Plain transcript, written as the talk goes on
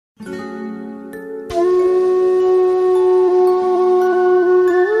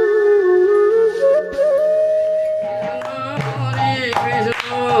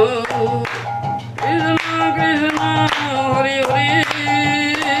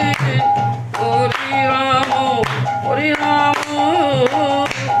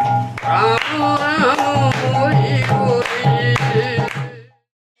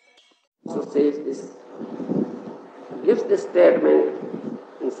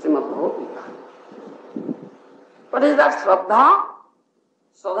What is that Shraddha?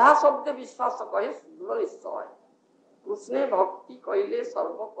 Shraddha Sabde Vishwasa kahe Sudra Nishchay. Krishna Bhakti kaile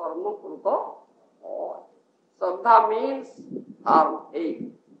Sarva Karma Kruta hoy. Shraddha means firm faith.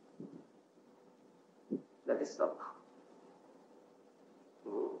 That is Shraddha.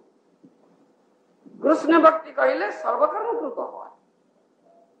 Krishna Bhakti kaile Sarva Karma Kruta hoy.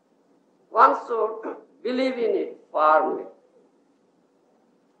 One should believe in it firmly.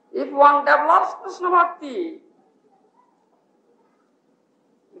 If one develops Krishna Bhakti,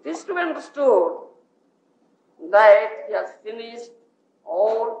 it is to be understood that he has finished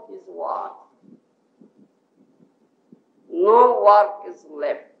all his work. No work is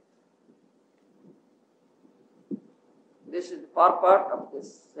left. This is the purport of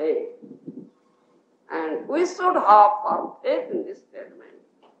this saying. And we should have firm faith in this statement.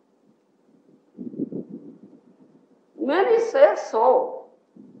 Many say so,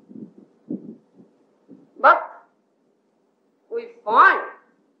 but we find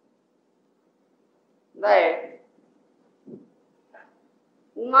that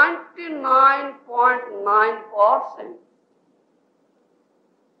 99.9%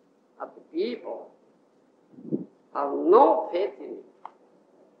 of the people have no faith in it.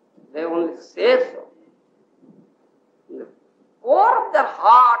 They only say so. In the core of their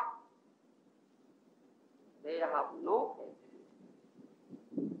heart, they have no faith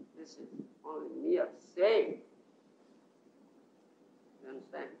in it. This is only mere saying. You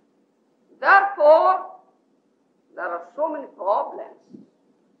understand? Therefore, there are so many problems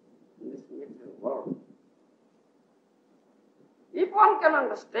in this material world. If one can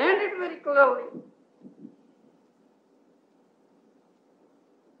understand it very clearly,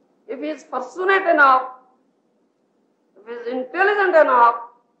 if he is fortunate enough, if he is intelligent enough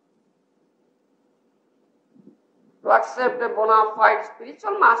to accept a bona fide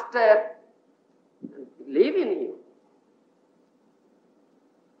spiritual master and believe in him,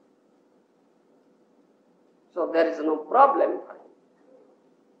 so there is no problem for him.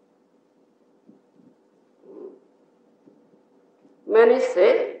 Many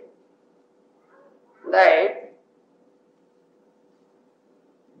say that,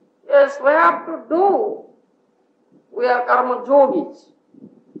 yes, we have to do. We are karma yogis.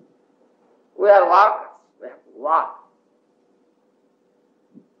 We are workers. We have to work.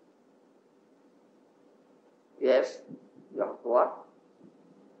 Yes, you have to work.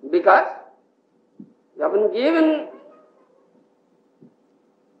 Because you have been given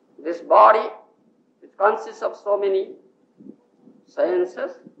this body, which consists of so many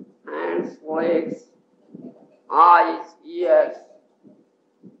senses, hands, legs, eyes, ears,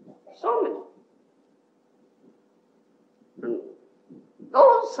 so many. And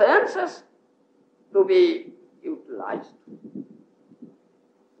those senses to be utilized.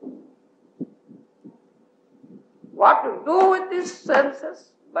 What to do with these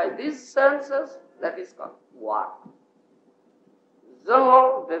senses? By these senses, that is called work.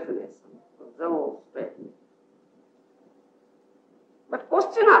 General definition, general statement. But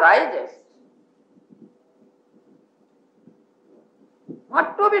question arises,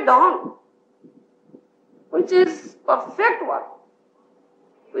 what to be done? Which is perfect work?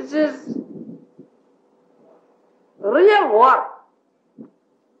 Which is real work?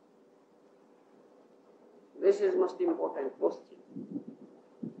 This is most important question.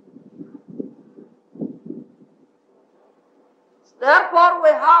 Therefore, we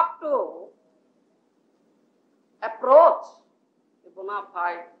have to approach a bona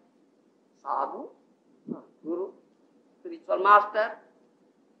fide sadhu, guru, spiritual master,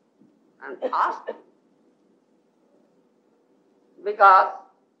 and ask him. Because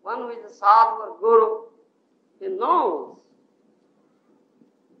one who is a sadhu or guru, he knows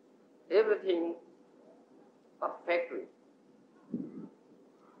everything perfectly.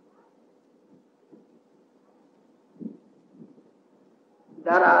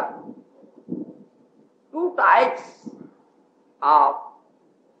 There are two types of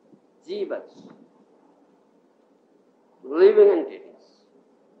jivas, living entities,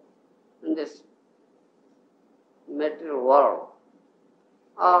 in this material world.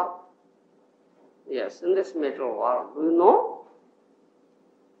 Yes, in this material world. Do you know?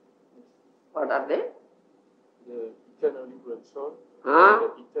 What are they? The eternal liberal soul Huh?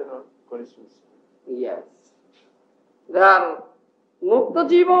 and the eternal consciousness. Yes. They are Mukta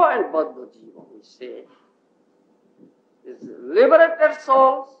Jiva and Baddha Jiva, we say. It's liberated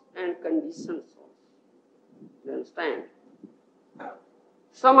souls and conditioned souls. You understand?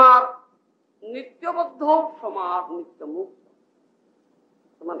 Some are Nitya Baddha, some are Nitya Mukta.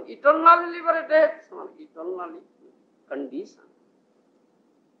 Some are eternally liberated, some are eternally conditioned.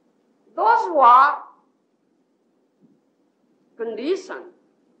 Those who are condition,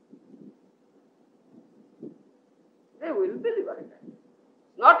 they will be liberated.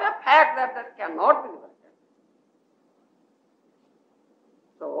 It's not a fact that they cannot be liberated.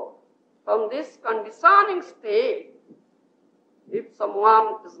 So, from this conditioning state, if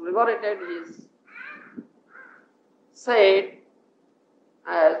someone is liberated, he is said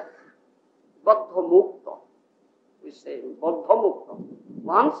as Baddha Mukta. We say Baddha Mukta.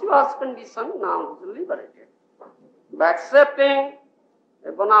 Once he was conditioned, now he is liberated. By accepting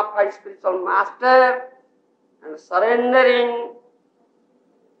a bona fide spiritual master and surrendering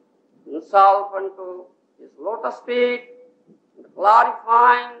himself unto his lotus feet, and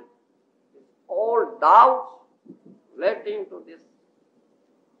clarifying all doubts relating to this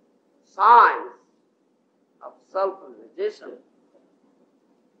science of self-realization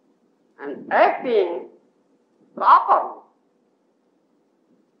and acting properly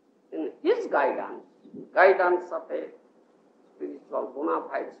in his guidance of a spiritual, bona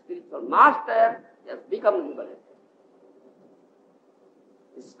fide spiritual master, he has become liberated.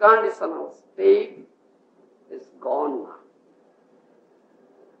 His conditional state is gone now.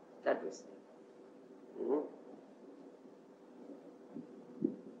 That we say.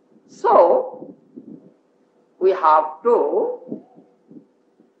 So, we have to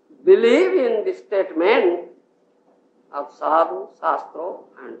believe in the statement of Sadhu, Shastra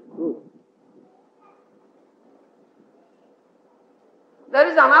and Guru. There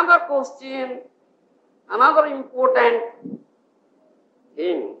is another question, another important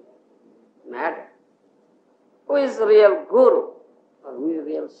thing, matter. Who is real Guru or who is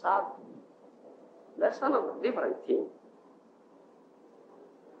real Sadhu? That's another different thing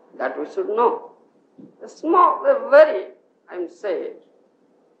that we should know. A very, I am saying,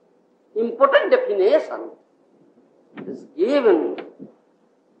 important definition is given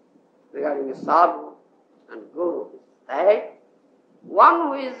regarding Sadhu and Guru. That one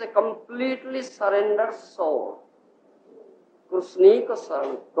who is a completely surrendered soul, Krishnika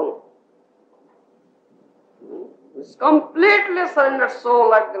Sarantam, is completely surrendered soul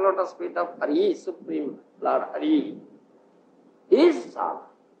like the lotus feet of Hari, Supreme Lord Hari. He is Sadhu,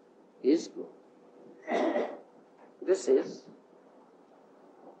 he is Guru. This is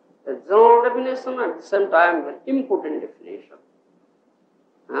a general definition, at the same time an important definition.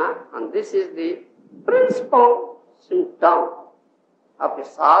 And this is the principal symptom of a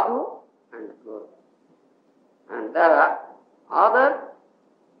sadhu and a guru. And there are other,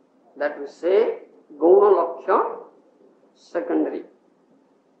 that we say, guna lakshana, secondary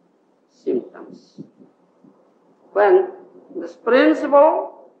symptoms. When this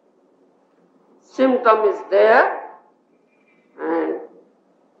principal symptom is there and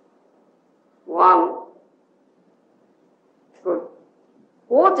one should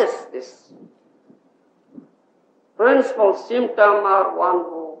possess this principal symptom, or one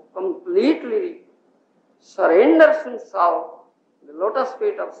who completely surrenders himself to the lotus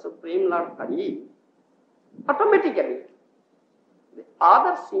feet of Supreme Lord Hari, automatically the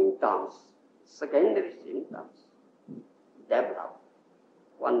other symptoms, secondary symptoms, develop.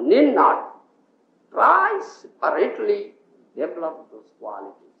 One need not try separately develop those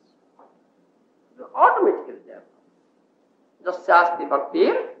qualities. They automatically develop. Jasyasti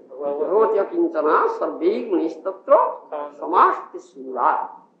bhaktir bhagavati kinchana sarvi gunistatra samasti sura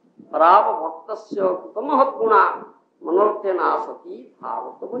parava bhaktasya kutamahat guna manarthena sati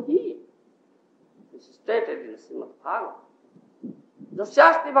bhavatavahi. This is stated in Srimad Bhagavatam.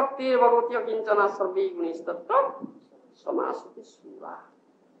 Jasyasti bhaktir bhagavati kinchana sarvi gunistatra samasti sura.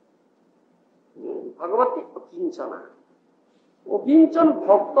 Bhagavati akinchana. Akinchana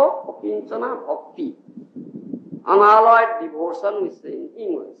bhakta, akinchana bhakti. Unalloyed devotion, we say in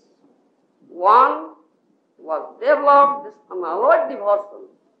English. One was developed this unalloyed devotion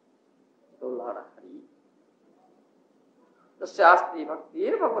to Lord Hari. The Shastri Bhakti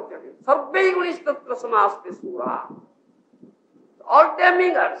Bhagavati Sarve Gunistatra Samasti Sura. All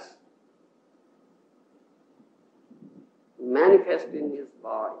demigods manifest in his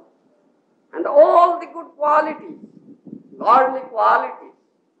body. And all the good qualities, godly qualities,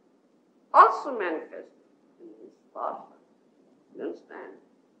 also manifest in his person. You understand?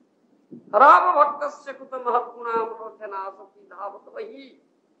 Harava bhaktasya kuta mahatguna manarthena sati dhavatavahi.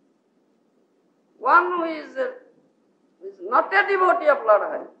 One who is not a devotee of Lord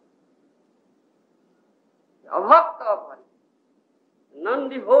Hari, a bhakta of Hari,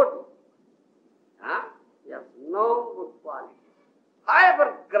 non-devotee, he has no good quality.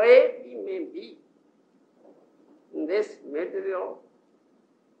 However great he may be in this material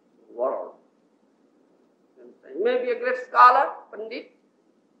world. He may be a great scholar, Pandit,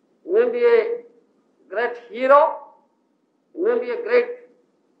 he may be a great hero, He may be a great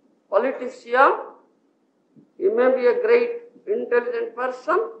politician, he may be a great intelligent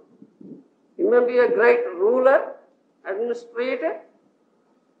person, he may be a great ruler, administrator,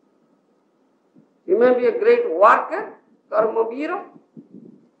 he may be a great worker, karmavira,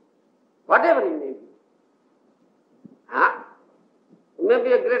 whatever he may be. Huh? He may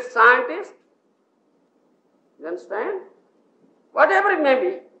be a great scientist, you understand? Whatever it may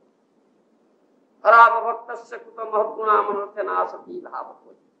be. Arava bhaktasya kuta mahadguna manarthena asati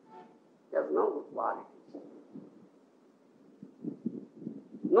bhavato. He has no good qualities.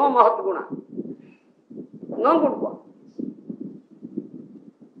 No mahadguna. No good qualities.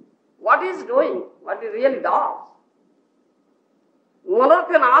 What he is doing, what he really does.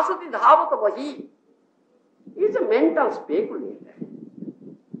 Manarthena asati dhavato vahi. He is a mental speculator.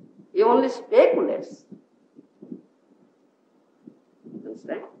 He only speculates.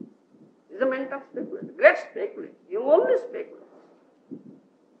 Understand? He is a mental speculator, great speculator. He only speculates.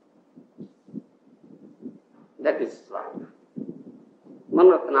 That is life.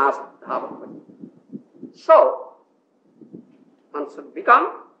 Manratnas Dhavapati. So, one should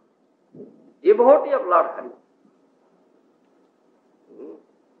become devotee of Lord Hari.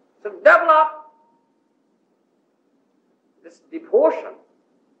 Should develop this devotion.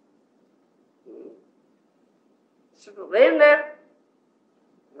 Should render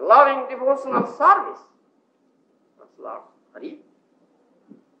loving devotional service. That's Lord Hari.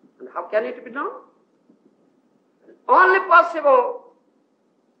 And how can it be done? It's only possible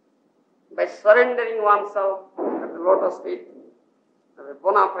by surrendering oneself at the lotus feet as a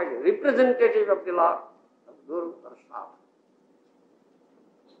bona fide representative of the Lord, of Guru or Swami.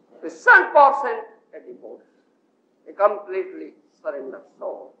 The 100% a devotee, a completely surrendered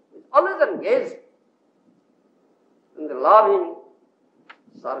soul, is always engaged in the loving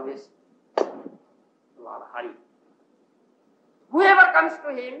service of Lord Hari. Whoever comes to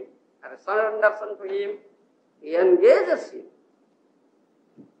him, or surrenders unto him, he engages him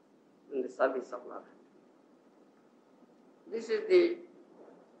in the service of Lord Hari. This is the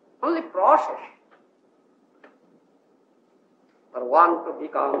only process for one to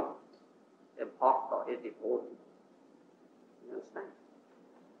become a bhakta, a devotee. You understand?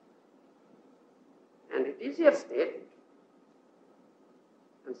 And it is here stated.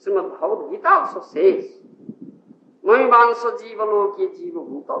 And Srimad Bhagavad Gita also says, Maivansa jiva loke jiva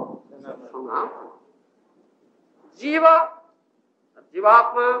bhuta sanatana. Jiva,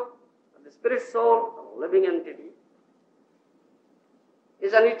 jivatma, the spirit soul, the living entity,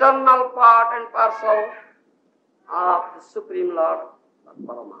 is an eternal part and parcel of the Supreme Lord, the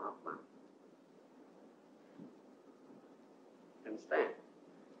Paramahatma. Understand?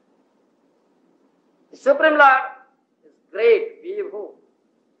 The Supreme Lord is great, Vibhu.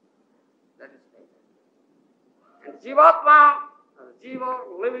 That is stated. And Jivatma,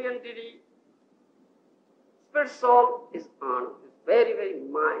 Jiva, living entity, spirit soul is on, is very, very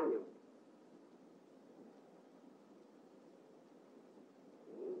minute.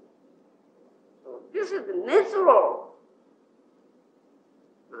 So this is the natural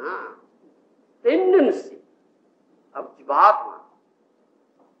tendency of Jivatma,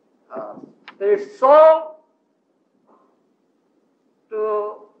 spirit soul, to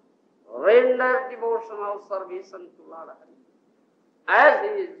render devotional service unto Lord Hari, as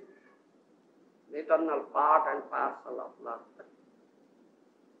he is the eternal part and parcel of Lord Hari.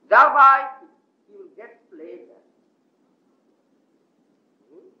 Thereby he will get pleasure.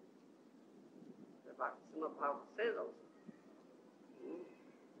 The Bhakti Bhagavad says also.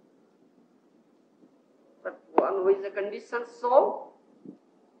 But one who is a conditioned soul,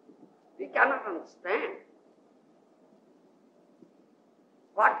 he cannot understand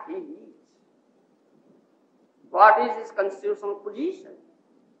what he is. What is his constitutional position?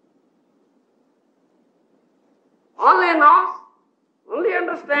 Only knows, only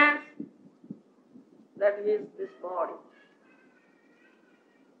understands that he is this body.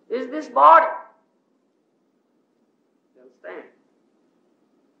 He is this body. You understand?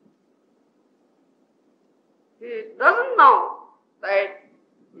 He doesn't know that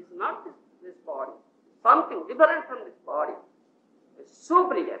he is not this body. Something different from this body. It's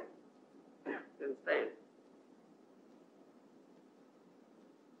superior. You understand?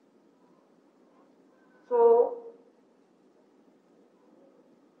 So,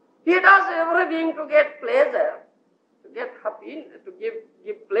 he does everything to get pleasure, to get happiness, to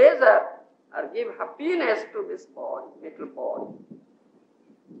give pleasure or give happiness to this body, little body.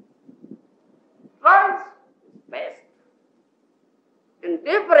 Tries his best in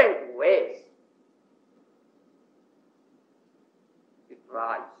different ways. He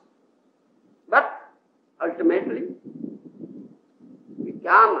tries. But ultimately,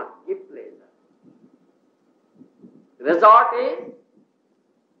 cannot give pleasure. Result is,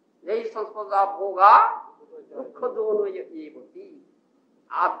 यही संस्पर्शा भोगा दुख दोनों ये होती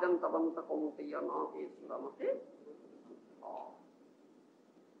आद्यंतवंत कौंतेय न ते सुरमते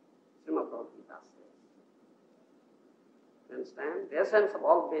Srimad Bhagavad says. Understand? The essence of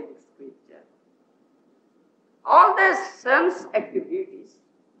all Vedic scripture. All these sense activities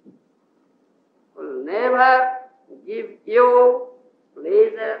will never give you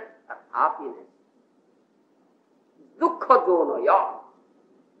pleasure or happiness. Dukkha donaya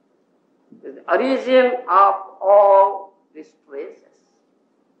is the origin of all distresses.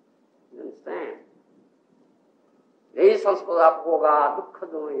 You understand? यही संस्कृत होगा दुख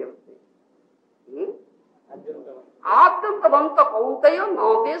दोनों ये होते आद्यंतवंत Kaunteya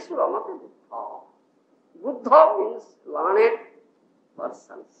नौते सुरमत Buddha. Buddha means learned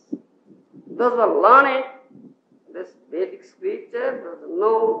persons. Those who are learned this Vedic scripture, those who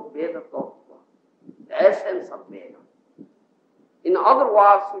know Veda Tattva, the essence of Veda. In other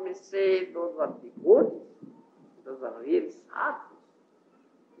words, we may say those who are devotees, those who are real sadhus,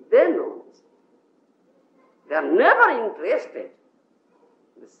 they know this. They are never interested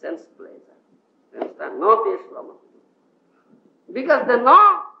in the sense pleasure. You understand? Not Islam. Because they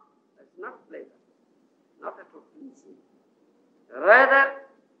know it's not pleasure, not at all pleasing. Rather,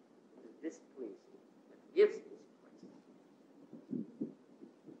 it is displeasing. It gives displeasure.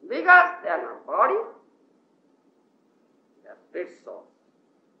 Because they are not body, they are spirit soul.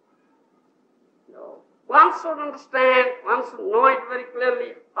 No. One should understand, one should know it very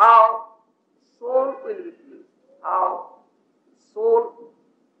clearly how soul will be pleased, how soul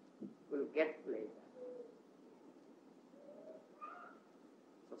will get pleasure.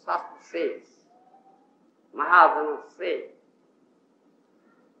 So Shastra says, Maharaja say,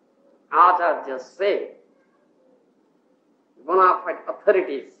 Acharya say, bona fide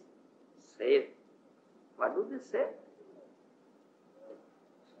authorities say, what do they say?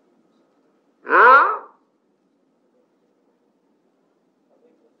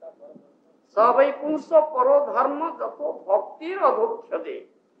 सबै पुंस परो धर्म जतो भक्तिर अधोक्षते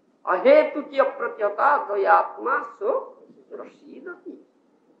अहेतु की अप्रत्यता द्वयात्मा सो रसीदति.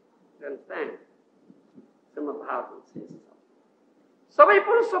 Understand? Srimad Bhagavatam says so. सबै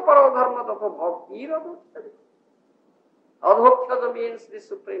पुंस परो धर्म जतो भक्तिर अधोक्षते. Adhokshata means the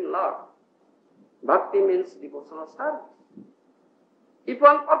Supreme Lord. Bhakti means devotional service. If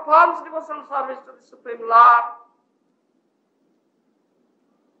one performs devotional service to the Supreme Lord,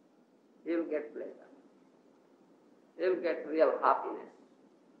 he will get pleasure. He will get real happiness.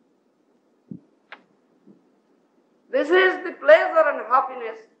 This is the pleasure and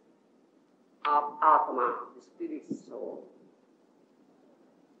happiness of Atma, the spirit soul.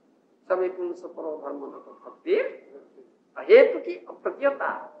 सभी पुंस परो धर्म तो भक्ति अहेतु की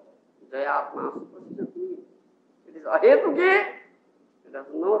अप्रत्यता जय आत्मा सुपस्थिति. It is अहेतु की. It has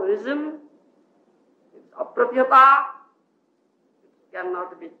no reason. It's apratyata. It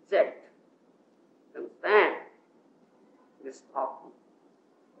cannot be checked. Understand? This topic.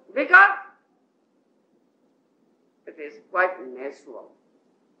 Because it is quite natural.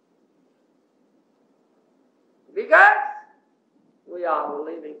 Because we are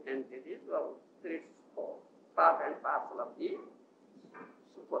living entities, well, spirit soul, part and parcel of the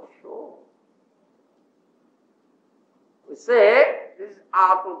super soul. We say this is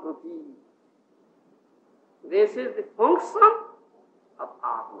Atma-Buddhi. This is the function of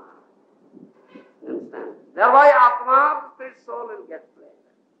Atma. You understand? Thereby Atma, the spirit soul, will get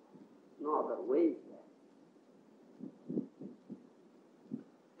pleasure. No other way.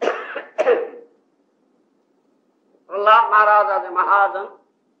 Allah Maharaja, the Maharaja,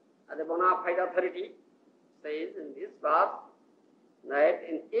 as a bona fide authority, says in this verse that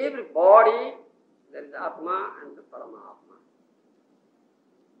in every body there is Atma and the Paramatma.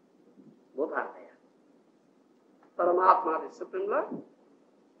 Both are there. Paramatma is Supreme Lord,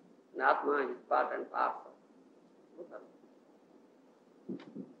 and Atma is part and parcel. Both are there.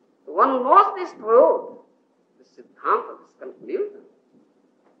 So one knows this truth, the Siddhanta, this conclusion.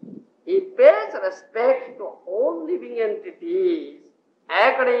 He pays respect to all living entities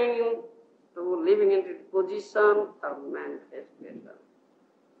according to living entity position or manifestation.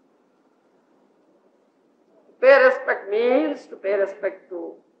 Pay respect means to pay respect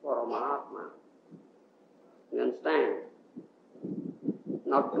to Paramatma. You understand?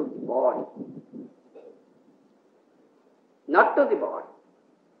 Not to the body. Not to the body.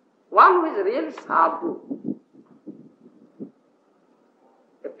 One who is really sadhu,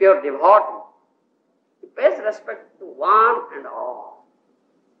 a pure devotee, he pays respect to one and all.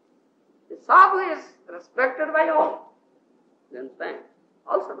 The sadhu is respected by all. You understand?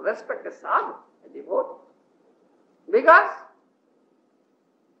 also respect a sadhu, a devotee, because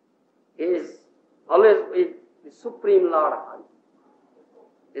he is always with the Supreme Lord Hari.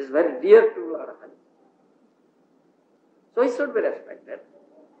 He is very dear to Lord Hari. So he should be respected.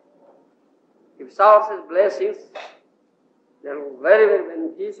 If he showers his blessings, they are very, very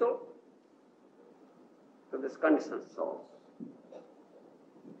beneficial to this conditioned soul.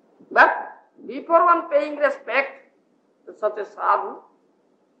 But before one paying respect to such a sadhu,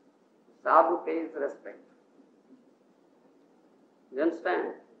 sadhu pays respect. You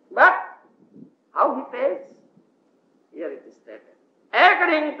understand? But how he pays? Here it is stated.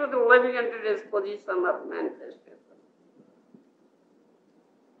 According to the living entity's position or manifestation.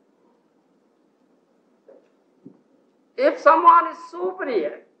 If someone is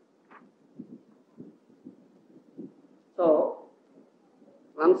superior, so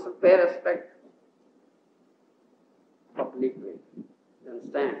one should pay respect publicly. You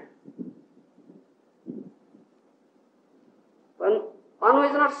understand? One who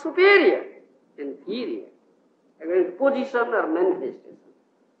is not superior, inferior, according to position or manifestation.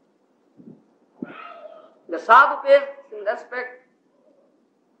 The sadhu pays respect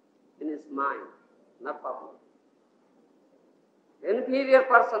in his mind, not public. The inferior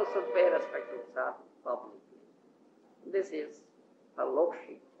person should pay respect to sadhu publicly. This is a lok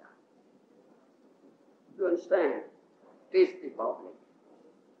shiksha. You understand? Teach the public.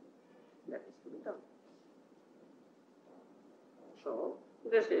 That is to be done. So,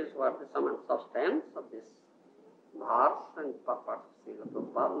 this is what the sum and substance of this verse and purpose of Srila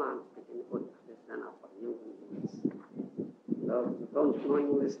Prabhupada. Now I am speaking good Krishna for you in English. Those who don't know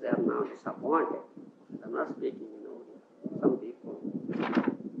English, they are now disappointed. I am not speaking in Urdu. Some people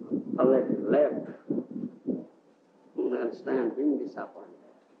already left. You understand, being disappointed.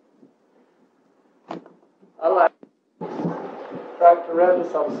 Allah. Try to render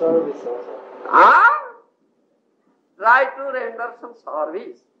some service also. Try to render some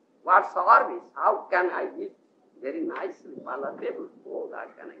service. What service? How can I eat very nicely, palatable food? How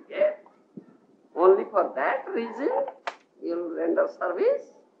can I get? Only for that reason you will render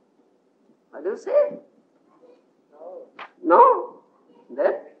service? What do you say? No?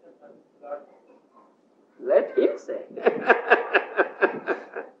 Then let him say.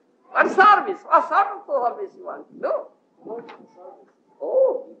 What service? What sort of service you want to do?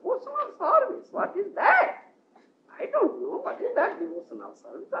 Oh, devotional service. What is that? I don't know. What is that devotional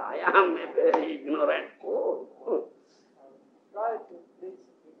service? I am a very ignorant fool. Try to please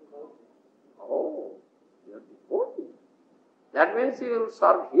people. Oh, you are devotee. That means you will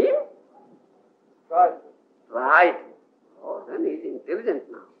serve him? Try. Right. Oh, then he is intelligent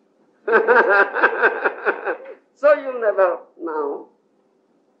now. So you will never now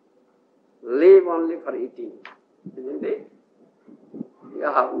live only for eating, isn't it? You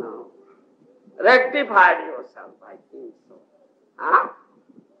have now rectified yourself, I think so. Huh?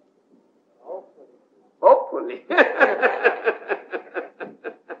 Hopefully.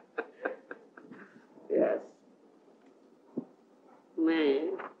 Yes. May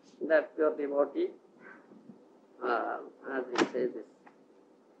that pure devotee, as it says,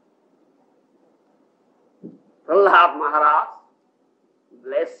 Prahlad Maharaj,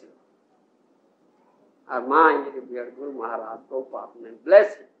 bless you. Our mind, revered Guru Maharaj, Prabhupada,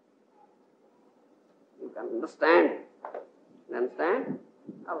 bless you. You can understand it. You understand?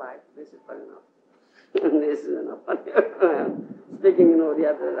 All right, this is fun enough. This is enough. Speaking in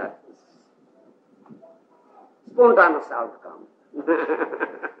Oriya, that spontaneous outcome.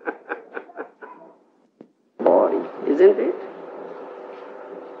 Body, isn't it?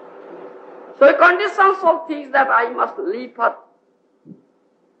 So a condition soul thinks that I must live for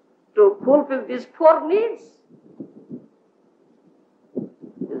to fulfill these four needs.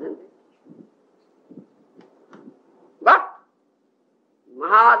 Isn't it? But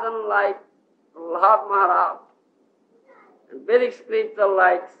Mahajan like Prahlad Maharaj and very spiritual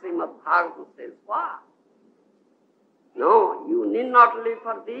like Srimad Bhagavatam says, what? No, you need not live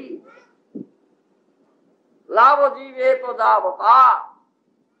for these. Lavo jiveto javata.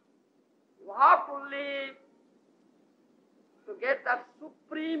 You have to live to get that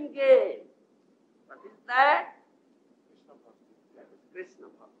supreme gain. What is that? That is Krishna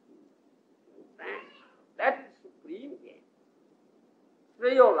Bhakti. Understand? That is supreme gain.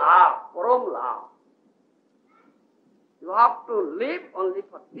 Sriyo love, param love. You have to live only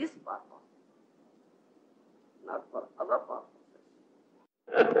for this purpose, not for other purposes.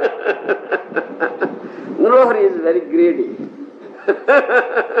 Nrohari is very greedy.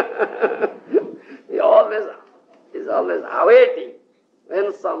 He is always awaiting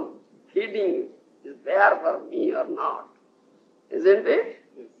when some feeding is there for me or not. Isn't it?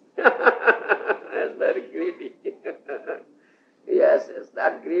 That's very greedy. Yes,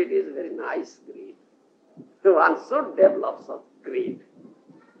 that greed is very nice greed. One should develop such greed.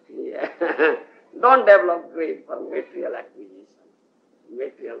 Yeah. Don't develop greed for material acquisition,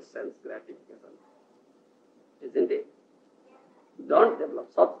 material sense gratification. Isn't it? Don't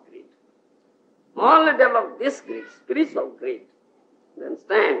develop such greed. Only develop this greed, spiritual greed. You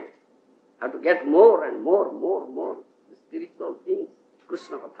understand? Have to get more and more, the spiritual things.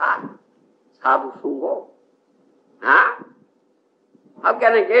 Krishna Katha, Sadhu Sangha. Huh? How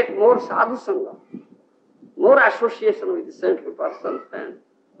can I get more Sadhu Sangha? More association with the saintly persons and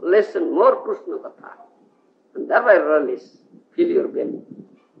listen more Krishna Katha. And thereby relish, fill your belly.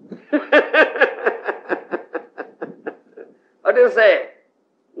 What do you say?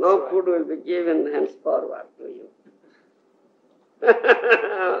 No food will be given henceforward to you.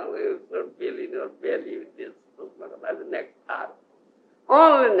 You should fill in your belly with this Krishna Katha as nectar.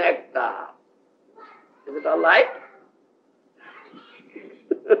 Only nectar. Is it all right?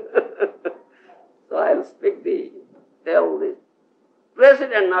 So I'll tell the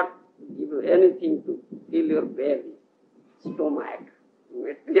president not give you anything to fill your belly, stomach,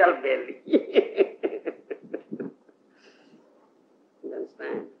 material belly. You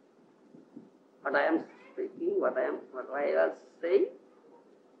understand? What I am speaking, what I was saying?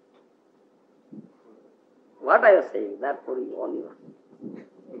 What I was saying, therefore you on your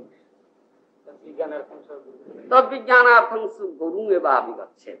Tadvijnanartham su guruneva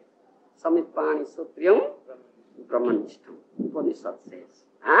vigachet samitpani sutriyam brahmanishtam. Upanishad says.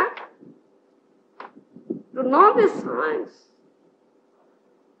 To know this science.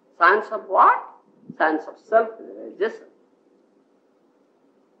 Science of what? Science of self-realization.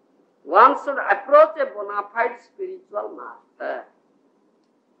 One should approach a bona fide spiritual master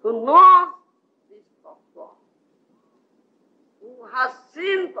who knows this tattva, who has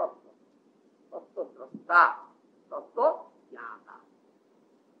seen tattva. Tattva drashta, tattva jnata.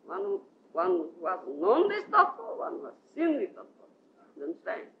 One who has known this tattva, one who has seen this tattva. You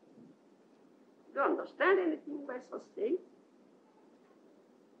understand? Do you understand anything by such things?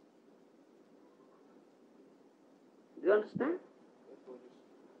 Do you understand?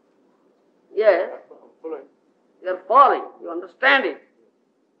 Yes. You are following. You understand it.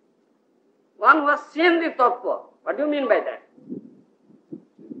 One who has seen the tattva. What do you mean by that?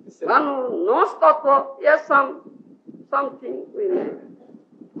 One who knows tattva, yes, something will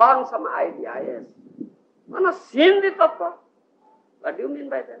form some idea, yes. One has seen the tattva. What do you mean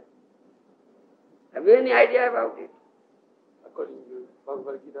by that? Have you any idea about it? According to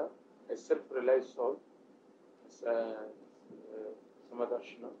Bhagavad Gita, a self-realized soul,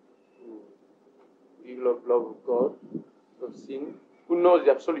 Samadharshana, who love of God, of sin, who knows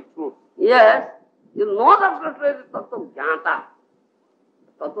the absolute truth. Yes, you know the absolute truth is tattva jnata,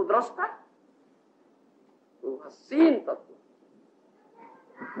 tattva drashta, who has seen tattva.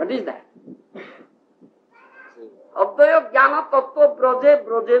 What is that? Abdaya jnana tattva braje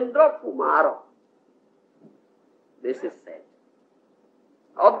brajendra kumara. This is said.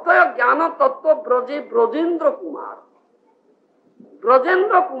 Abdaya jnana tattva braje brajendra kumara.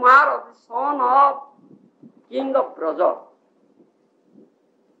 Brajendra Kumar, the son of King of Braja,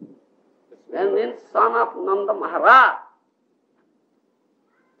 and means son of Nanda Maharaja,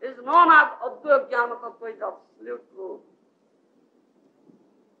 is known as Advaya Jnana Tattva, is absolute truth.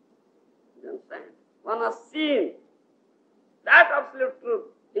 You understand? One has seen that absolute truth.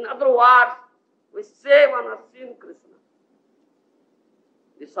 In other words, we say one has seen Krishna,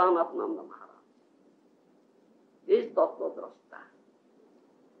 the son of Nanda Maharaja. He is Tattva Drashta.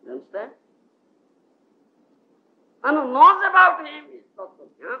 You understand? And who knows about him is Tattva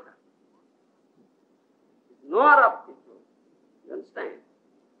Jnata. Knower of the truth. You understand?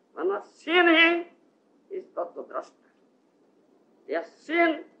 One has seen him is Tattva Drashta. He has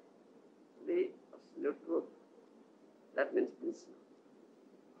seen the absolute truth. That means Krishna.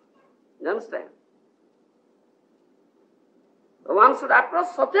 You understand? So one should approach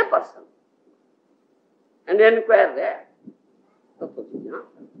such a person and inquire there. Tattva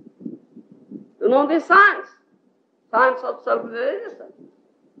Jnata. You know the science of self-realization.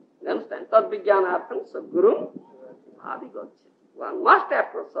 You understand? Tad vijnanartham sadguru adhigacchati. One must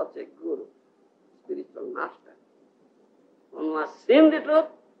approach such a guru, spiritual master. One who has seen the truth,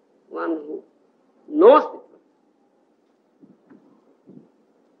 one who knows the truth.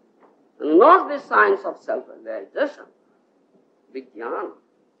 And knows the science of self-realization. Vijnana,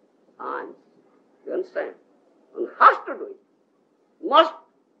 science. You understand? One has to do it. Must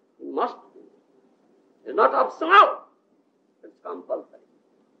do it. It's not optional. It's compulsory.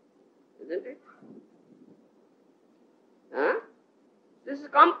 Isn't it? Huh? This is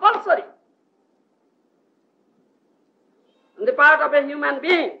compulsory on the part of a human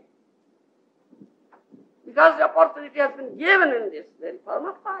being, because the opportunity has been given in this very form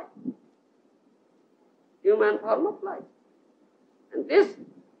of life, human form of life. And this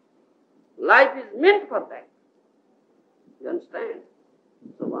life is meant for that. You understand?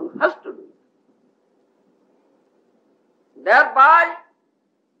 So one has to do it. Thereby,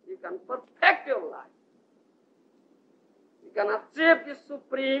 you can perfect your life. You can achieve the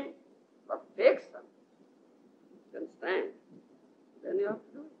supreme perfection. You understand? Then you have to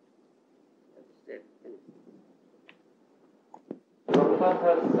do it.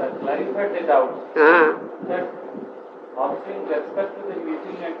 Prabhupada has clarified the doubt that offering respect to the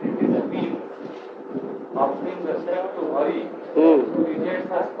living entities means offering respect to Hari, who resides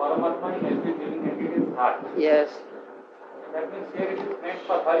as Paramatma in every living entity's heart. Yes. That means here it is meant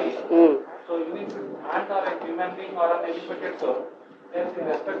for Hari. So even if man or a human being or an elevated soul, there is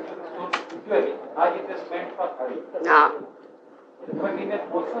respect to the soul equally, as it is meant for Hari. But in a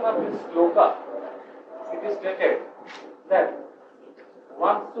portion of this sloka, it is stated that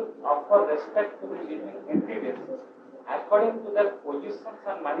one should offer respect to the living entities according to their positions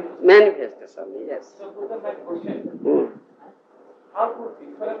and manifestation. Yes. So, Buddha, my question, how to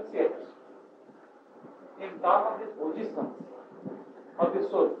differentiate in terms of the positions of the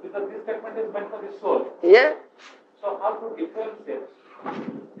soul? Because this statement is meant for the soul. Yeah. So, how to differentiate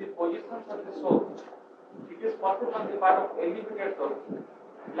the positions of the soul? It is possible on the part of elevated soul,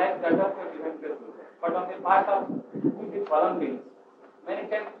 like that of a divine person. But on the part of the fallen beings, many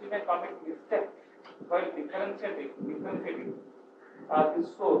times we may commit mistake while differentiating the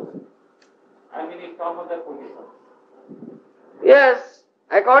souls, in terms of their positions. Yes,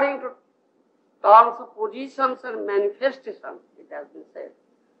 according to terms of positions and manifestations, it has been said.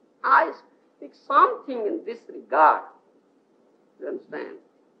 I speak something in this regard. You understand?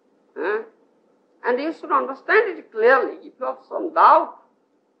 And you should understand it clearly. If you have some doubt,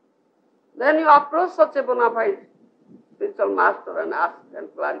 then you approach such a bona fide spiritual master and ask and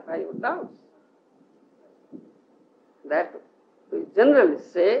clarify your doubts. That we generally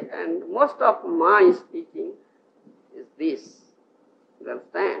say, and most of my speaking is this. You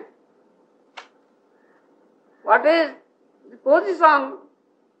understand? What is the position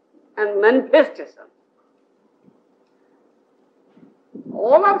and manifestation?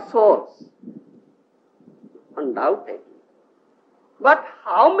 All are souls, undoubtedly. But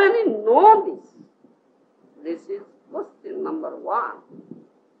how many know this? This is question number one.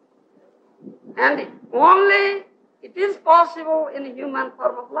 And only it is possible in human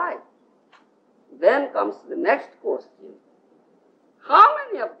form of life. Then comes the next question. How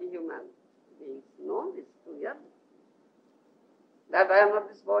many of the human beings know this clearly? That I am not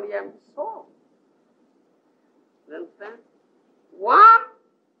this body, I am the soul. You understand? One,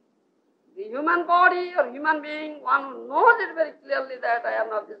 the human body or human being, one who knows it very clearly that I am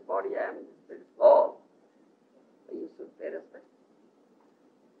not this body, I am this spirit soul. So you should pay respect.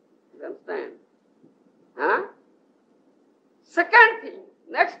 You understand? Second thing,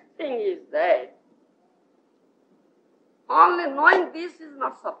 next thing is that only knowing this is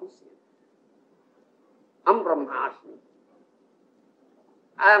not sufficient. Am Brahmasmi.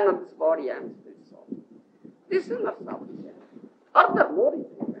 I am not this body, I am spirit soul. This is not sufficient. Furthermore is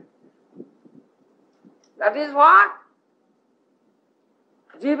required. That is what?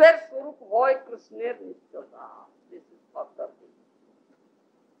 Jiver Swarup Hoy Krishner Nishtata. This is further thing.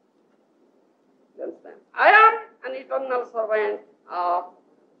 You understand? I am an eternal servant of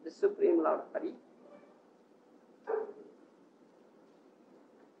the Supreme Lord Hari.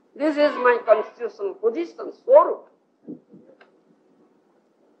 This is my constitutional position, Swarup.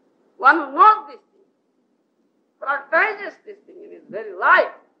 One who knows this thing, practices this thing in his very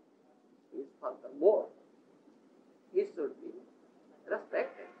life, is furthermore, he should be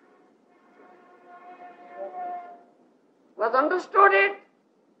respected. Was understood it,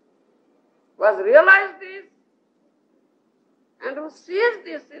 was realized this, and who sees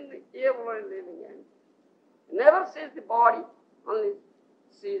this in the ever living entity. Never sees the body, only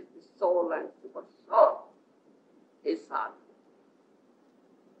sees the soul and super soul. Is sadhu.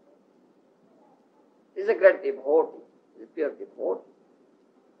 Is a great devotee, is a pure devotee,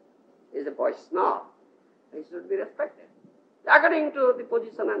 is a Vaishnava. He should be respected according to the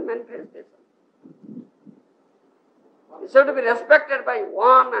position and manifestation. He should be respected by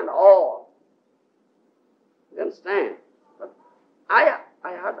one and all. You understand? But I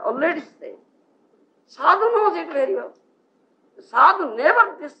had already said, sadhu knows it very well. The sadhu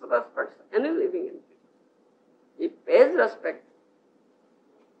never disrespects any living entity. He pays respect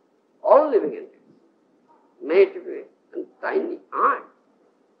all living entities, may it be a tiny ant,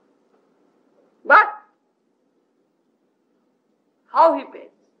 But how he pays?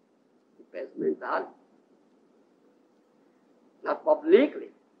 He pays mentally, not publicly.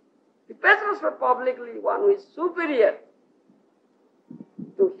 He pays respect publicly one who is superior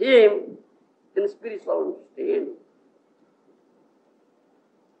to him in spiritual understanding.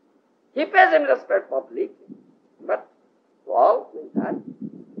 He pays him respect publicly, but all mentally.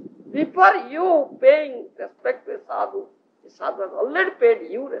 Before you paying respect to a sadhu has already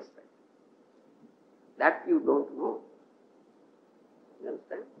paid you respect. That you don't know. You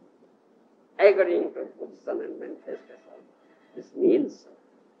understand? According to position and manifestation. This means.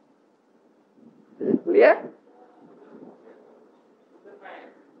 Is it clear?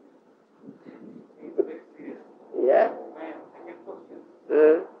 Yeah.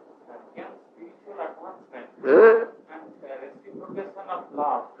 Can spiritual advancement and reciprocation of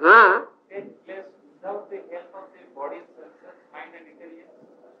love take place without the help of the body, senses, mind and intelligence?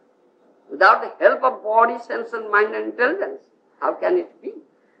 Without the help of body, sense and mind and intelligence, how can it be?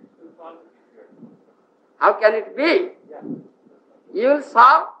 How can it be? Yeah. You will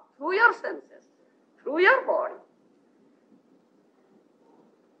serve through your senses, through your body,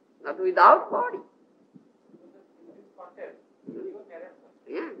 not without body. In this context, your narration,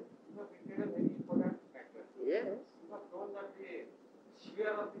 Yeah. you have stated a very important factor. Yes. You have told that the shear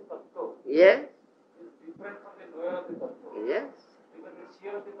of the tattva Yes. is different from the knower of the tattva. Yes. Because the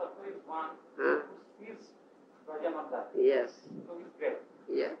shear of the tattva is one Huh. who sees Rajananda. Yes. So he's great.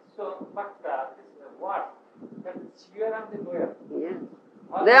 Yes. So, but this word, that shear and the knower, Yes.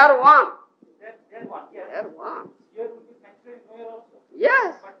 They are one. they're one. Yes. They are one. Shear will be naturally knower also.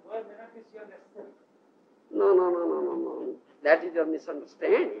 Yes. But knower may not be shear necessary. No. That is your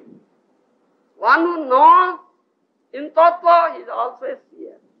misunderstanding. One who knows in tattva is also a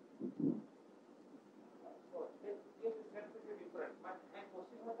seer. So, this is completely different. But my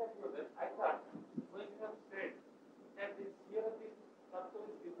question was that I thought, when you have said that the shear of this tattva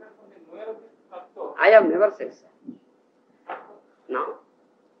is different from the knower of this tattva, I have never said so. No.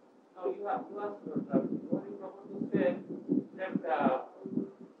 now you are supposed to say that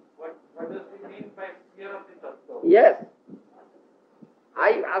what does it mean by shear of the tattva? Yes.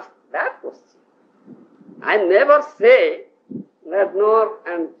 I asked that question. I never say that knower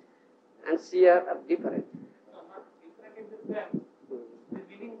and seer are different. No, not different in the sense, the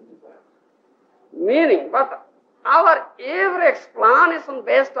meaning is different. Meaning, but our every explanation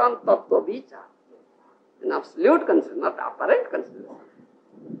based on tattva vichar, an absolute consideration, not apparent consideration.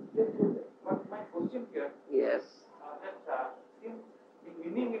 Yes, but my question here, Yes. that since the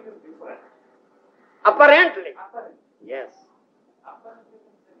meaning it is different, Apparently. apparent, Yes. apparently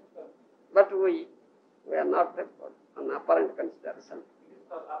it is But we are not an apparent consideration.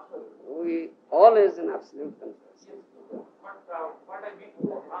 absolute. We always in absolute consideration. Yes, but what I mean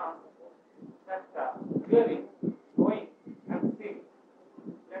to ask that hearing, knowing, and seeing,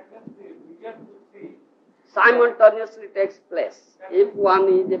 that means the vision to see. Simultaneously takes place if one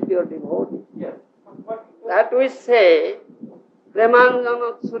is a pure devotee. Yes, but That we say,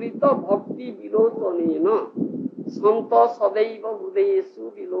 Premanjana Surita Bhakti Vilochane Santa Sadaiva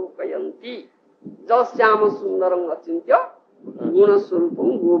Hudayesu Vilokayanti Jasyama Sundarang Achintya Guna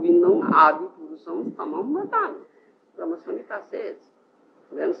Surupam Govindam Adi Purusam Tamam Matani. Brahma Samhita says.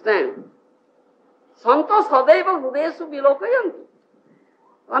 You understand? Santa Sadaiva Hudayesu Vilokayanti.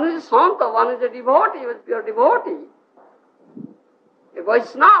 One is a Santa, one is a devotee, a pure devotee. A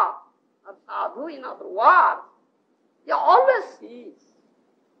Vaishnava, a sadhu in other words, he always sees.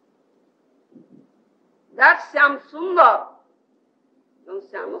 That Syam Sundar, don't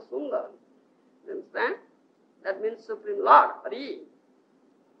Syama Sundar. You understand? That means Supreme Lord, Hari,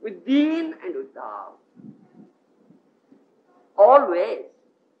 within and without. Always.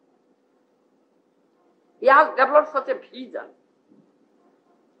 He has developed such a vision.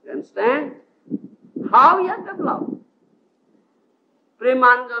 You understand? How he has developed?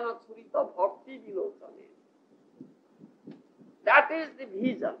 Premanjana Surita Bhakti Vilochane. That is the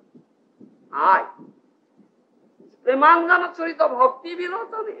vision. Premanjana Surita Bhakti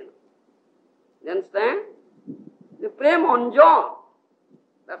Vilochane. You understand? The Prem Anjan,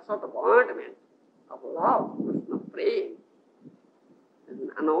 that sort of ointment of love, Krishna Prem, is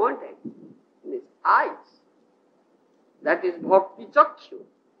anointed in his eyes. That is Bhakti Chakshu.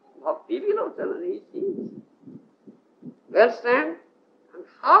 Bhakti Vilochana, he sees. You understand? And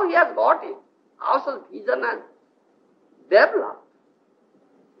how he has got it, how such vision has developed.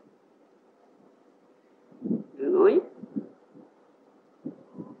 Do you know it?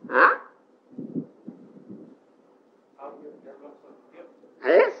 Huh? how you develop such gift.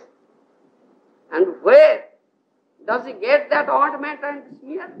 Yes. And where does he get that ointment and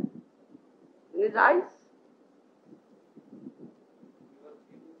smear? In in his eyes.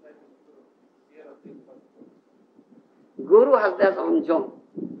 Guru has their own job.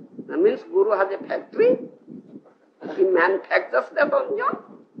 That means Guru has a factory. He manufactures that own job.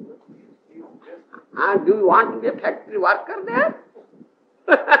 And do you want to be a factory worker there?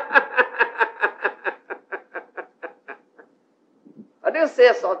 What do you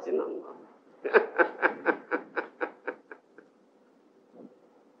say, Sachinanda?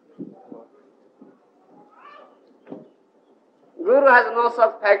 Guru has no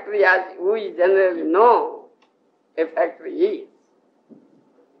such factory as we generally know a factory is.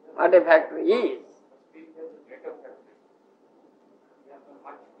 What a factory is.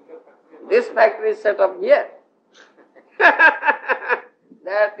 This factory is set up here.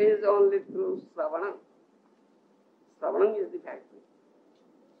 That is only through Sravanam. Sravanam is the factory.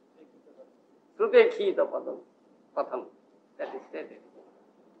 Srute Ikhita Patham. That is stated.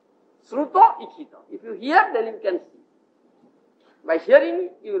 Sruto Ikhita. If you hear, then you can see. By hearing,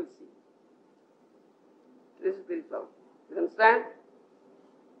 you will see. This is spiritual. You understand?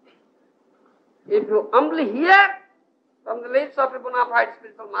 If you humbly hear from the lips of a bona fide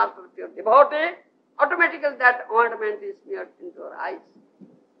spiritual master, pure devotee, automatically that ointment is smeared into your eyes.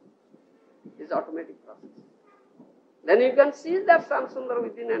 It is automatic process. Then you can see that Samsundar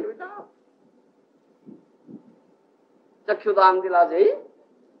within and without. Chakshudam dilajai,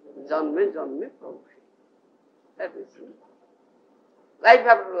 janme janme prabhu. That is it. Life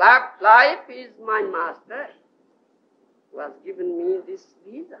after life is my master, who has given me this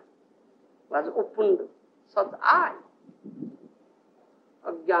vision, who has opened such eye.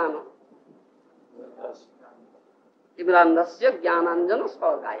 Ajnana. Ibrandasya jnananjana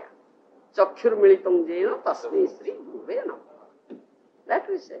svagaya. Chakshur militam jena tasmai sri guruve namah. That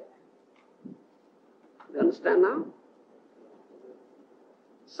we say. You understand now?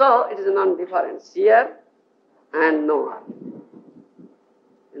 So it is a non-difference here and no other.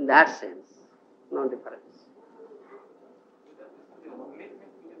 In that sense, no difference.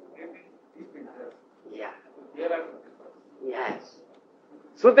 Yeah. Yes.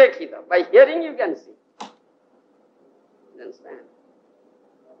 Srutekhita. By hearing you can see. You understand?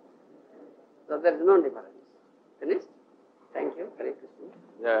 So there is no difference. Finished? Thank you. Hare Krishna.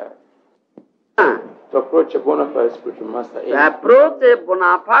 Yeah. To approach a bona fide spiritual master. To approach a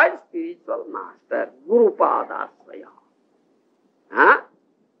bona fide spiritual master, Guru Padasraya. Huh?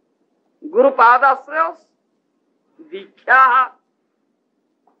 Guru Padasraya, Diksha.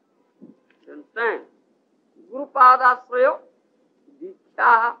 You understand? Guru Padasraya,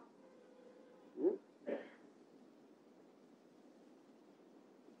 Diksha.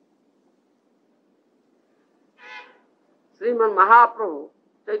 Srimad Mahaprabhu,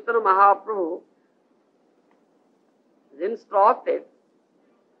 Chaitanya Mahaprabhu, is instructed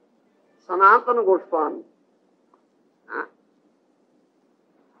Sanatana Goswami.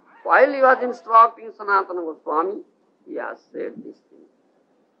 While he was instructing Sanatana Goswami, he has said this thing.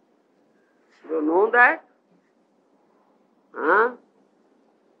 You know that?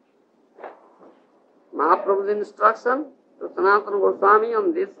 Mahaprabhu's instruction to Sanatana Goswami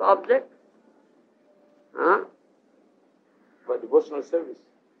on this subject. For devotional service.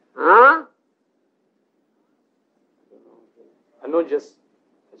 Huh? I know just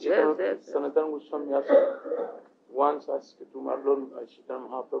Yes. Sanatana Goswami once asked to my Lord Chaitanya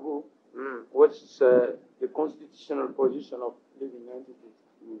Mahaprabhu, what's the constitutional position of living entities?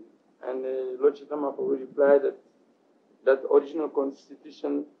 And Lord Chaitanya Mahaprabhu replied that original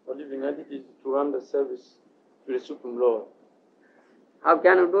constitution for living entities is to run the service to the Supreme Lord. How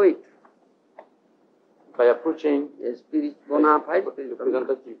can you do it? By approaching A spirit, bona fide spiritual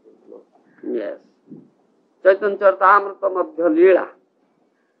representative of the Lord. Yes. Chaitanya Charitamrita Madhya Leela.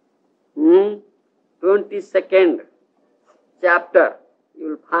 22nd chapter, you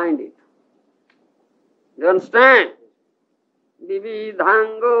will find it. You understand?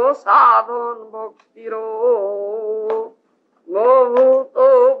 Vividhango sadhan bhaktiro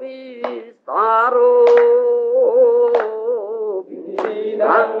mohuto vistaro.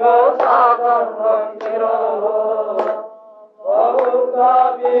 Vividhango sadhan bhaktiro mohuto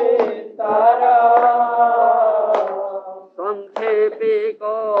vistaro. Santhepe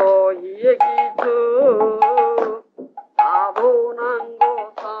kahiye kichu abhunango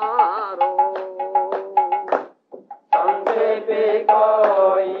saro. Santhepe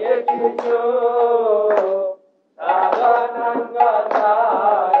kahiye kichu abhunango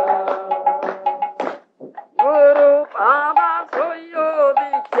saro. Guru Pada Soyo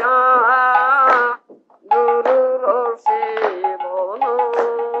Diksha Guru Rose Bono.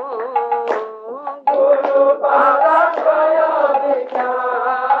 Guru Pada Soyo Diksha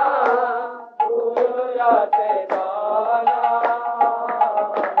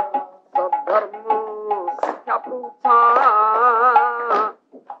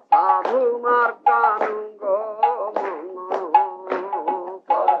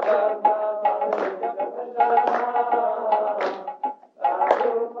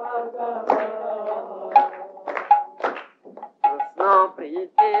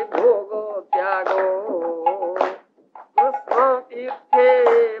भोगो त्यागो कृष्ण तीर्थे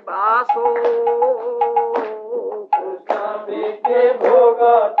वासो कृष्ण तीर्थे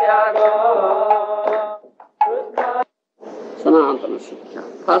भोगो त्यागो सनातन शिक्षा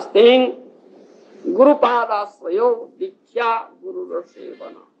first thing गुरुपादाश्रयो Diksha Guru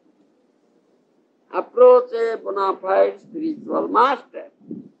सेवना approach a bona fide spiritual master,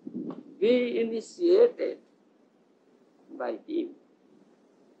 be initiated by him.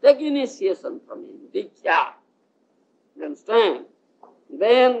 Take initiation from him, Diksha. You understand?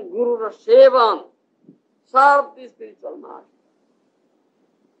 Then Guru Sevan, serve the spiritual master.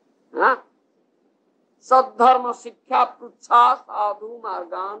 Huh? Sadharma Sikkha Prucha Sadhu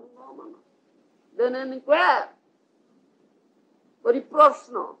Margan Namana. Then inquire.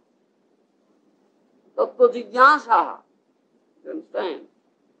 Pariprashna. तत्व जिज्ञासा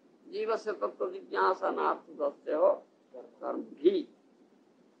जीव से तत्व जिज्ञासा north दस्य हो कर्म भी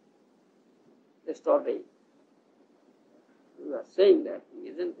yesterday you are saying that,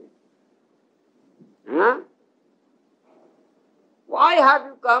 isn't it? Huh? Why have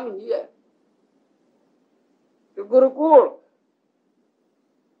you come here to Gurukul?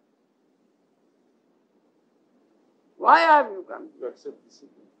 Why have you come To accept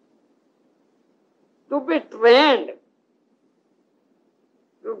discipline. To be trained,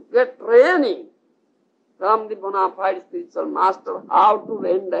 to get training from the bona fide spiritual master, how to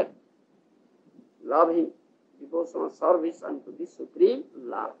render loving devotional service unto the supreme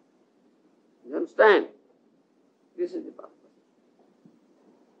love. You understand? This is the purpose.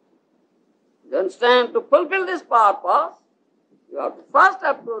 You understand? To fulfill this purpose, you have to first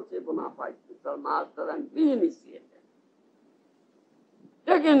approach a bona fide spiritual master and be initiated.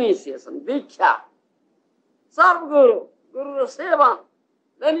 Take initiation, Diksha. Serve Guru, Guru Seva,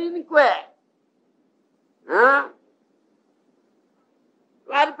 then inquire. Huh?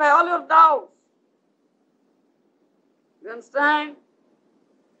 Clarify all your doubts. You understand?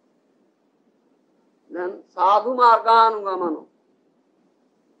 Then Sadhu Marganugamano.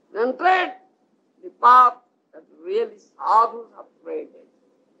 Then tread the path that really sadhus have treaded.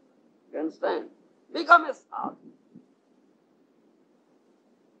 You understand? Become a sadhu.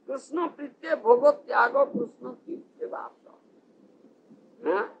 Krishna Pritya Bhogo Tyago Krishna Tirthe Vasa.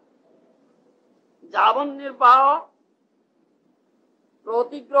 Javan Nirbaho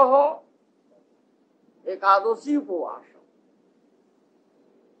Protigraho Ekadoshi Upavasa.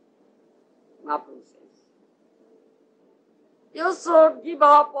 Mahaprabhu says. You should give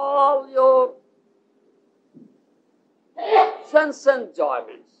up all your sense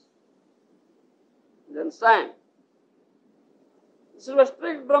enjoyments. You understand? This is a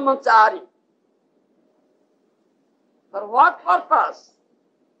strict brahmachari. For what purpose?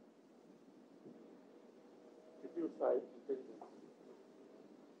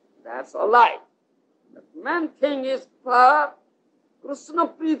 That's all right. The main thing is for Krishna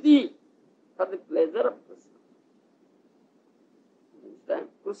Priti, for the pleasure of Krishna. Understand?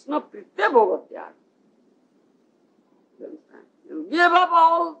 Krishna Pritya Bhogatya. Understand? You give up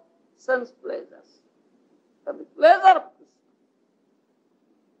all sense pleasures for the pleasure of Krishna.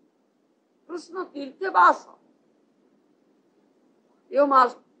 Krishna Tirtha Vasa. You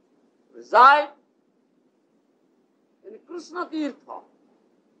must reside in Krishna Tirtha,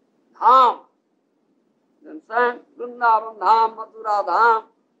 Dham. You understand? Vrindavan Dham, Mathura Dham,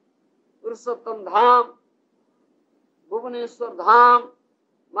 Purushottam Dham, Bhubaneswar Dham,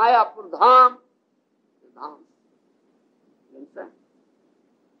 Mayapur Dham. Dham. You understand?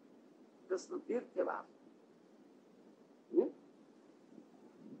 Krishna Tirtha Vasa.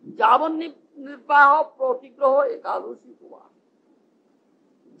 Javan Nirbaho Protigraho Ekadoshi Kuva.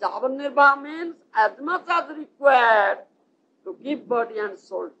 Javan Nirbaha means as much as required to keep body and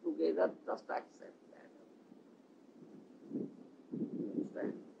soul together, just accept that.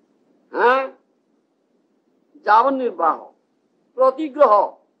 Understand? Huh? Javan Nirbaho.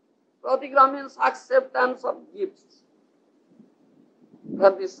 Protigraho. Protigraha means acceptance of gifts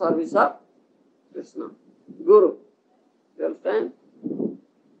for the service of Krishna, Guru. You understand?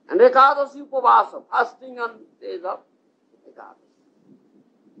 And Ekadashi Upavasa, fasting on days of Ekadashi.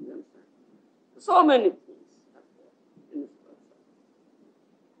 You understand? So many things are there in this person.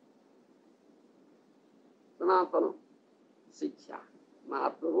 Sanatana Siksha.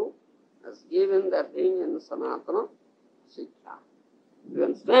 Mahaprabhu has given that thing in Sanatana Siksha. You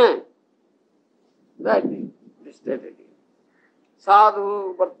understand? That is stated here.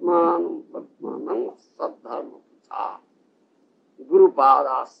 Sadhu Vartmanam Sadharma Pucha. Guru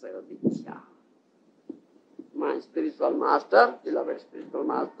Padasya Diksha. My spiritual master, beloved spiritual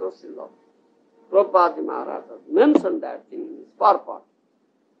master, Srila Prabhupada Maharaja mentioned that thing in his purport.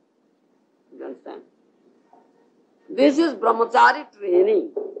 understand? This is brahmachari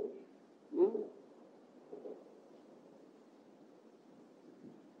training.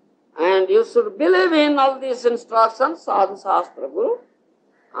 And you should believe in all these instructions, sadhu shastra guru,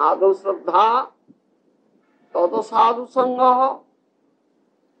 adu shraddha, todo sadhu sangha,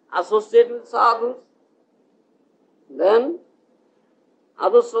 associate with sadhus, then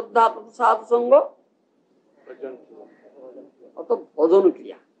adu shraddha, todo sadhu sangha, ato bhajan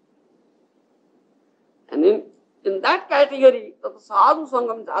kriya. And in that category, the sadhu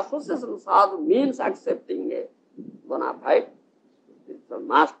sangha means association with sadhu means accepting a bona fide spiritual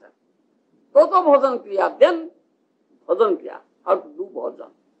master. Toto bhajan kriya, then bhajan kriya, how to do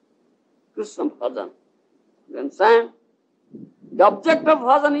bhajan, Krishna bhajan. You understand? The object of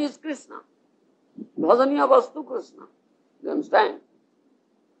bhajan is Krishna. Bhajaniya vastu Krishna. You understand?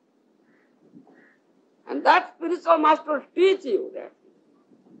 And that spiritual master will teach you that.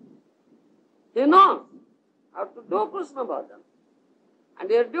 He knows how to do Krishna bhajan. And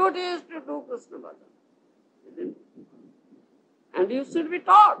your duty is to do Krishna bhajan. Isn't it? And you should be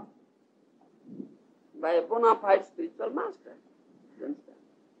taught by a bona fide spiritual master. You understand?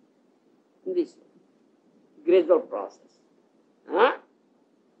 In this gradual process.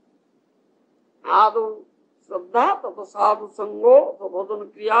 Adu shraddha, tato sadhu sango, tato bhajan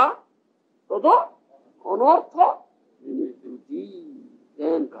kriya, tato anartha duty.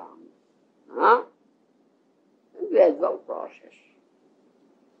 Then comes gradual process.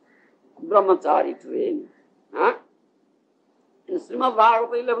 Brahmachari training. In Srimad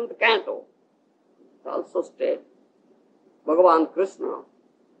Bhagavata 11th canto, it also states, Bhagavan Krishna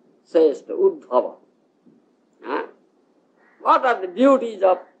says to Uddhava, what are the duties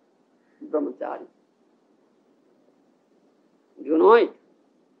of brahmachari? Do you know it?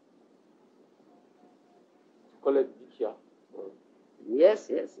 Collect dikya. Yes.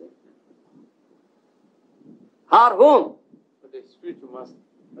 For whom? For the spiritual master.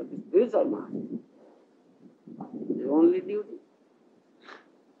 For the spiritual master. The only duty.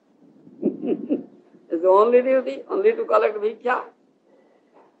 Is the only duty, only to collect bhiksha.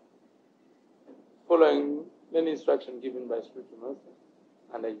 Following many instructions given by spiritual master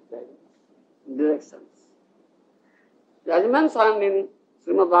and his guidance. Directions. As mentioned in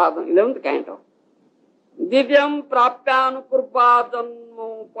Srimad Bhagavatam 11th canto, Divyam prapyanukurpa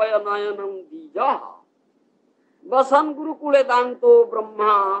janmo payanayanam dijaha vasan gurukule danto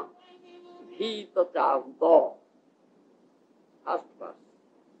brahma bhita chahuto. First verse.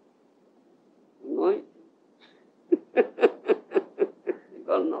 You know it? You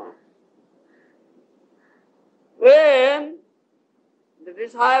don't know. When the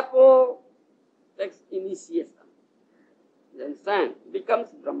disciple takes initiation, you understand, becomes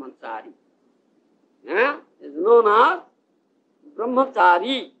brahmachari. Is known as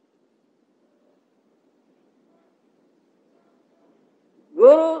brahmachari.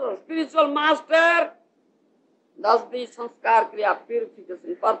 Guru, the spiritual master, does the sanskar kriya,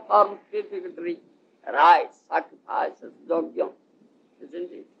 purification, performs purificatory rites, sacrifices, yogyam,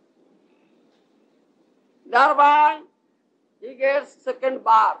 isn't it? Thereby, he gets second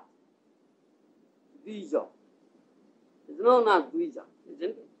birth, Dvija. It's known as Dvija, isn't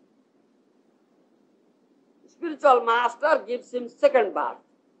it? The spiritual master gives him second birth.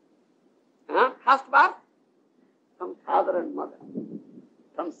 First birth from father and mother,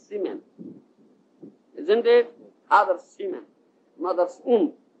 from semen, isn't it? Father's semen, mother's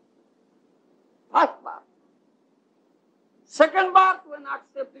womb. First birth. Second birth when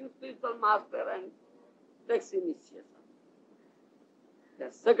accepting spiritual master and takes initiation.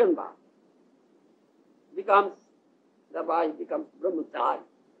 The second birth becomes, thereby becomes brahmachari.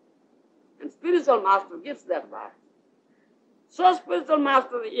 And spiritual master gives that birth. So spiritual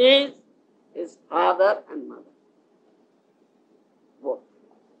master is his father and mother. Both.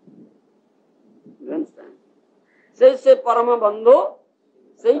 You understand? Say Parama Bandhu,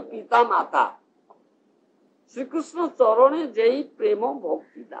 say Pita Mata. Sri Krishna Charane Jai Prema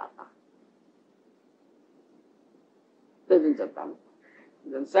Bhakti Data.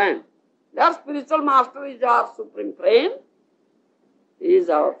 You understand? Their spiritual master is our supreme friend. He is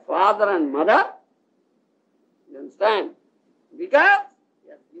our father and mother. You understand? Because he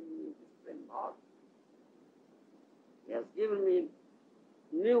has given me this friend body. He has given me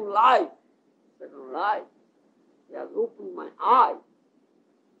new life, second life. He has opened my eye.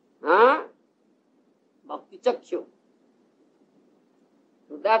 Bhakti Chakshu.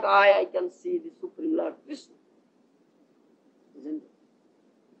 Through that eye I can see the Supreme Lord Krishna. Isn't it?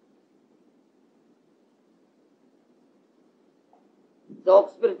 The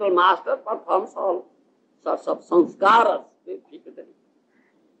spiritual master performs all sorts of sanskaras, purificatory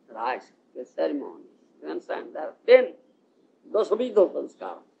rites, the ceremonies. You understand? There are 10 dosavidho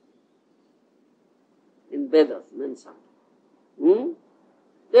sanskaras in Vedas mentioned.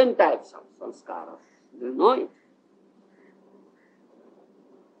 10 types of sanskaras. Do you know it?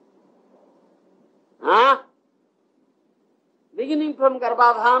 Huh? Beginning from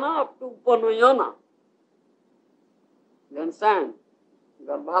Garbhadhana up to Upanayana. You understand?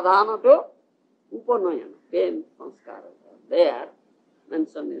 Garbhadhana to Upanayana. 10 sanskaras are there,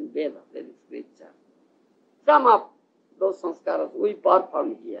 mentioned in Veda, very scripture. Some of those sanskaras we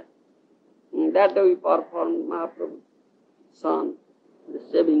perform here. That day we perform Mahaprabhu's son, the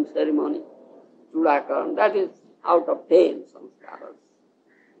shaving ceremony, Chudakaran. That is out of 10 sanskaras.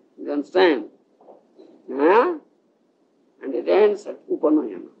 You understand? Huh? And it ends at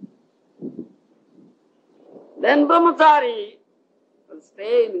Upanayana. Then Brahmachari will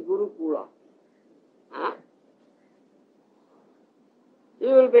stay in Gurukula. Huh? He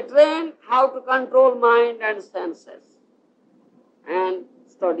will be trained how to control mind and senses and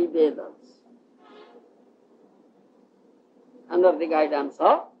study Vedas under the guidance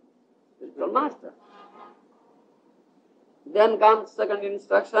of spiritual master. Then comes second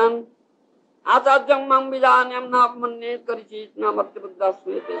instruction. Acharyam mam vijanyam na mannet karichit na martya buddha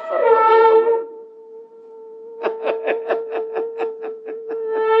swete sarvadeva.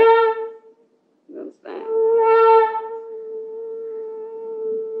 You understand?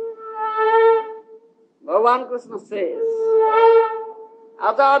 Bhagavan Krishna says,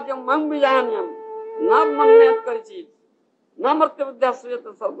 Acharyam mam vijanyam na mannet karichit na martya buddha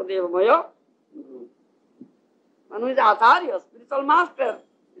swete sarvadeva maya. One who is Acharya, spiritual master,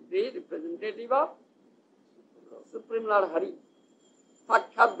 is the representative of Supreme Lord Hari.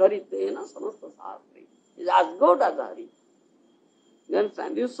 Sakshat dharitena samasta sastri. He is as good as Hari. You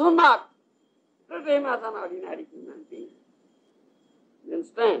understand? You should not treat him as an ordinary human being. You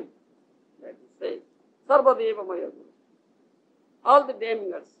understand? That is said. Sarvadeva Maya Guru. All the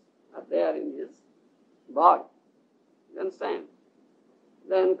demigods are there in his body. You understand?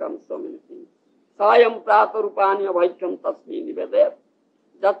 Then comes so many things. Sayam prata rupani abhaikyam tasmi nivedet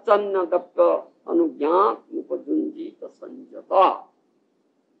jachanna dapta anugyat upajunjita sanjata.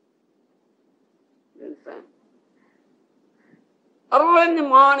 You understand? Early in the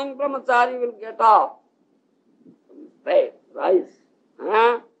morning, brahmachari will get up from his bed, rise,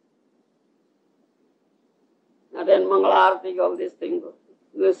 attend Mangalarti, all these things,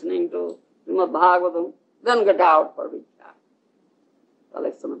 listening to Srimad Bhagavatam, then get out for Vikya,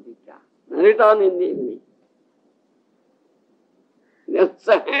 collection of Vikya. And return in the evening. You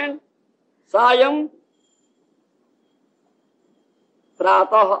understand? Sayam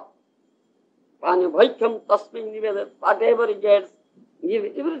pratah panyabhaikyam tasmin nivedat. Whatever he gets, give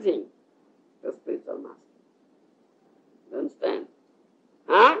everything to spiritual master. You understand?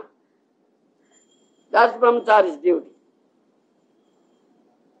 Huh? That's brahmachari's duty.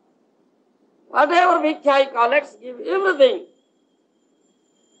 Whatever Vikya he collects, give everything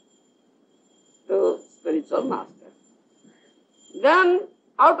to spiritual master. Then,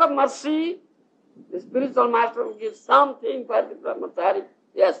 out of mercy, the spiritual master will give something for the brahmachari.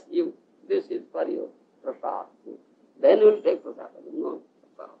 Yes, you, this is for you, prasad. Then you will take prasad. No,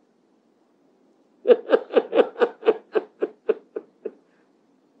 prasad.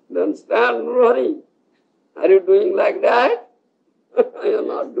 Don't stand, no worry. Are you doing like that? You are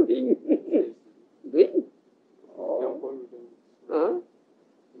not doing. Doing? Oh. Huh?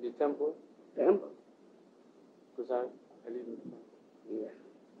 In the temple? Temple. Because I live in the temple. Yeah.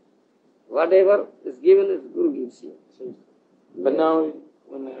 Whatever is given is Guru gives you. But now,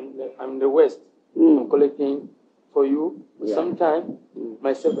 when I'm in the West, I'm collecting for you. Yeah. Sometimes,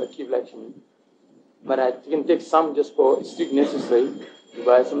 myself, I keep like me. But I can take some just for strict necessary to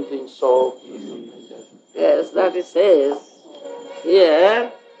buy something soft or something like that. Yes, that it says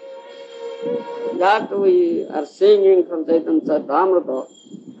here that we are singing from Chaitanya Charitamrita.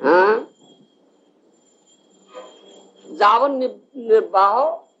 Javan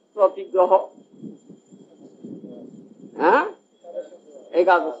nirbaho pratigraha.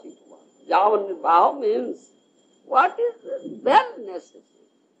 Ekadashi. Javan nirbaho means what is well necessary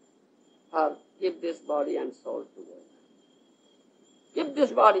for keep this body and soul together. Keep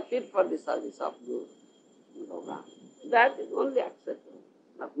this body fit for the service of Guru. That is only acceptable,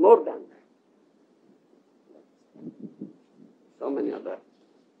 not more than that. So many other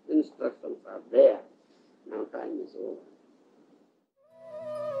instructions are there. Now time is over.